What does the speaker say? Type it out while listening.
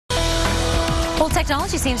Well,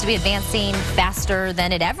 technology seems to be advancing faster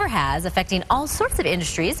than it ever has, affecting all sorts of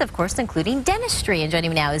industries, of course, including dentistry. And joining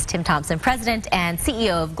me now is Tim Thompson, President and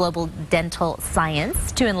CEO of Global Dental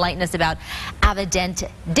Science, to enlighten us about AvaDent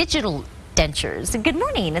digital dentures. Good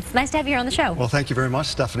morning. It's nice to have you here on the show. Well, thank you very much,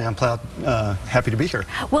 Stephanie. I'm happy to be here.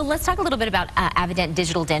 Well, let's talk a little bit about AvaDent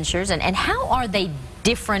digital dentures and how are they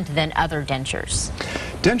different than other dentures?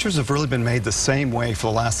 Dentures have really been made the same way for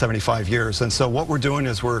the last 75 years, and so what we're doing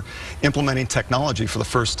is we're implementing technology for the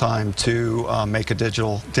first time to make a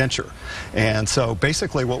digital denture. And so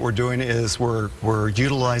basically what we're doing is we're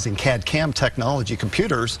utilizing CAD/CAM technology,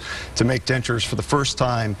 computers, to make dentures for the first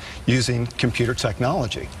time using computer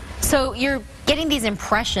technology. So you're getting these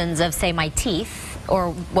impressions of, say, my teeth,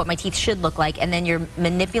 or what my teeth should look like, and then you're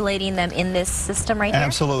manipulating them in this system right here?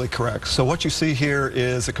 Absolutely correct. So what you see here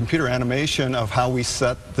is a computer animation of how we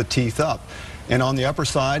set the teeth up. And on the upper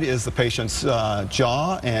side is the patient's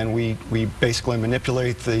jaw, and we basically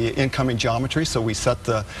manipulate the incoming geometry. So we set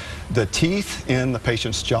the teeth in the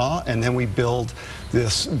patient's jaw, and then we build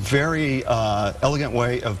this very elegant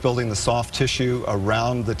way of building the soft tissue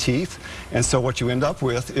around the teeth. And so what you end up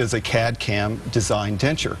with is a CAD/CAM designed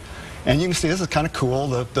denture. And you can see this is kind of cool.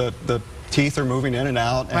 The teeth are moving in and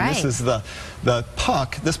out, and right. This is the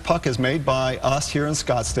puck. This puck is made by us here in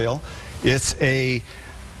Scottsdale. It's a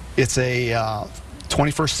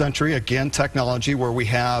 21st century, again, technology where we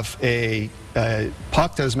have a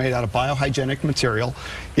puck that is made out of biohygienic material.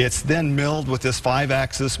 It's then milled with this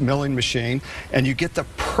 5-axis milling machine, and you get the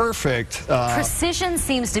perfect... Precision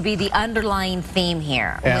seems to be the underlying theme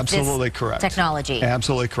here. Absolutely with this correct. Technology.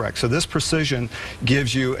 Absolutely correct. So this precision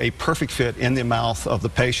gives you a perfect fit in the mouth of the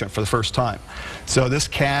patient for the first time. So this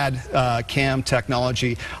CAD/CAM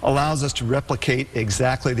technology allows us to replicate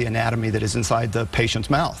exactly the anatomy that is inside the patient's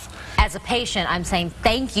mouth. As a patient, I'm saying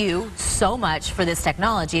thank you so much for this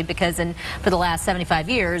technology, because for the last 75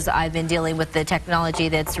 years, I've been dealing with the technology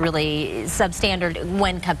that's really substandard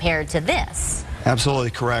when compared to this. Absolutely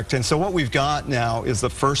correct. And so what we've got now is the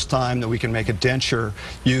first time that we can make a denture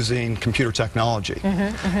using computer technology.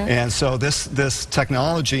 And so this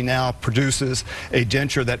technology now produces a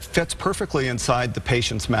denture that fits perfectly inside the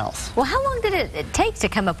patient's mouth. Well, how long did it take to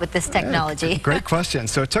come up with this technology? Great question.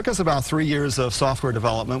 So it took us about 3 years of software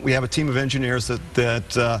development. We have a team of engineers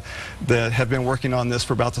that have been working on this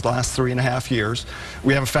for about the last 3.5 years.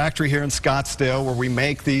 We have a factory here in Scottsdale where we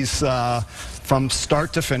make these from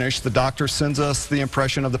start to finish. The doctor sends us the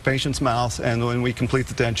impression of the patient's mouth, and when we complete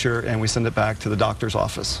the denture, and we send it back to the doctor's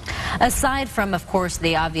office. Aside from, of course,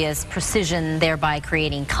 the obvious precision, thereby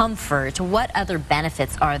creating comfort, what other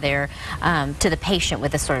benefits are there to the patient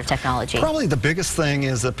with this sort of technology? Probably the biggest thing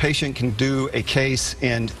is the patient can do a case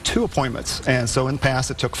in 2 appointments. And so in the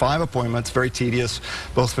past, it took 5 appointments, very tedious,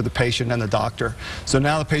 both for the patient and the doctor. So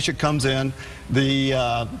now the patient comes in,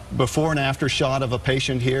 the before and after shot of a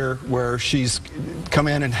patient here where she's come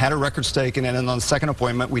in and had her records taken, and then on the second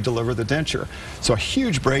appointment we deliver the denture. So a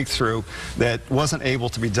huge breakthrough that wasn't able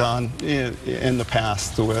to be done in the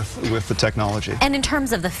past with the technology. And in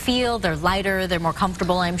terms of the feel, they're lighter, they're more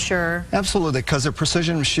comfortable, I'm sure. Absolutely, because they're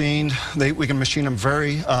precision machined. We can machine them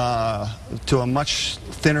to a much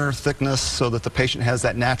thinner thickness so that the patient has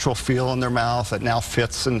that natural feel in their mouth that now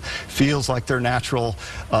fits and feels like their natural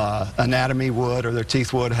anatomy would, or their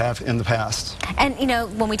teeth would have in the past. And you know,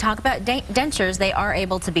 when we talk about dentures, they are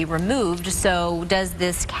able to be removed. So does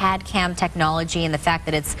this CAD/CAM technology and the fact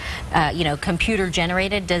that it's you know, computer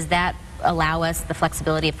generated, does that allow us the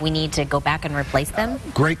flexibility if we need to go back and replace them?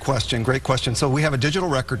 Great question, great question. So we have a digital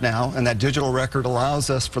record now, and that digital record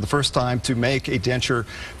allows us for the first time to make a denture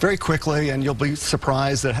very quickly, and you'll be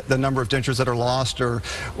surprised at the number of dentures that are lost or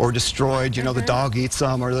destroyed. You know, the dog eats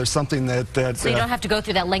them, or there's something that so you don't have to go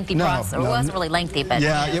through that lengthy process. Well, it wasn't really lengthy, but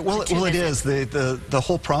yeah, you know, well it is. The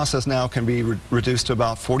whole process now can be reduced to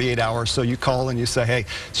about 48 hours. So you call and you say, hey,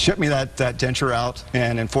 ship me that denture out,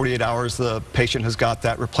 and in 48 hours the patient has got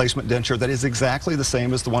that replacement denture that is exactly the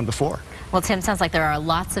same as the one before. Well, Tim, sounds like there are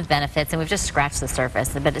lots of benefits, and we've just scratched the surface,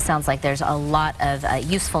 but it sounds like there's a lot of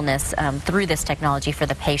usefulness through this technology for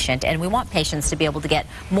the patient, and we want patients to be able to get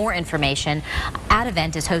more information.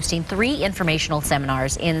 AvaDent is hosting 3 informational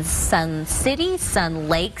seminars in Sun City, Sun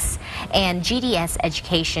Lakes, and GDS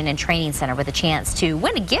Education and Training Center, with a chance to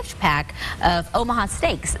win a gift pack of Omaha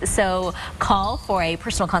steaks. So call for a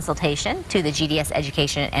personal consultation to the GDS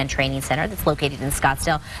Education and Training Center that's located in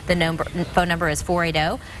Scottsdale. The phone number is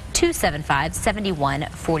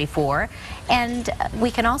 480-275-7144. And we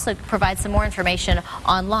can also provide some more information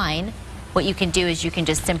online. What you can do is you can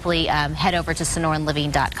just simply head over to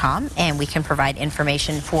sonoranliving.com, and we can provide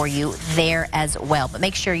information for you there as well. But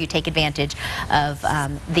make sure you take advantage of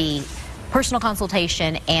the personal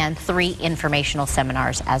consultation and 3 informational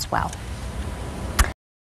seminars as well.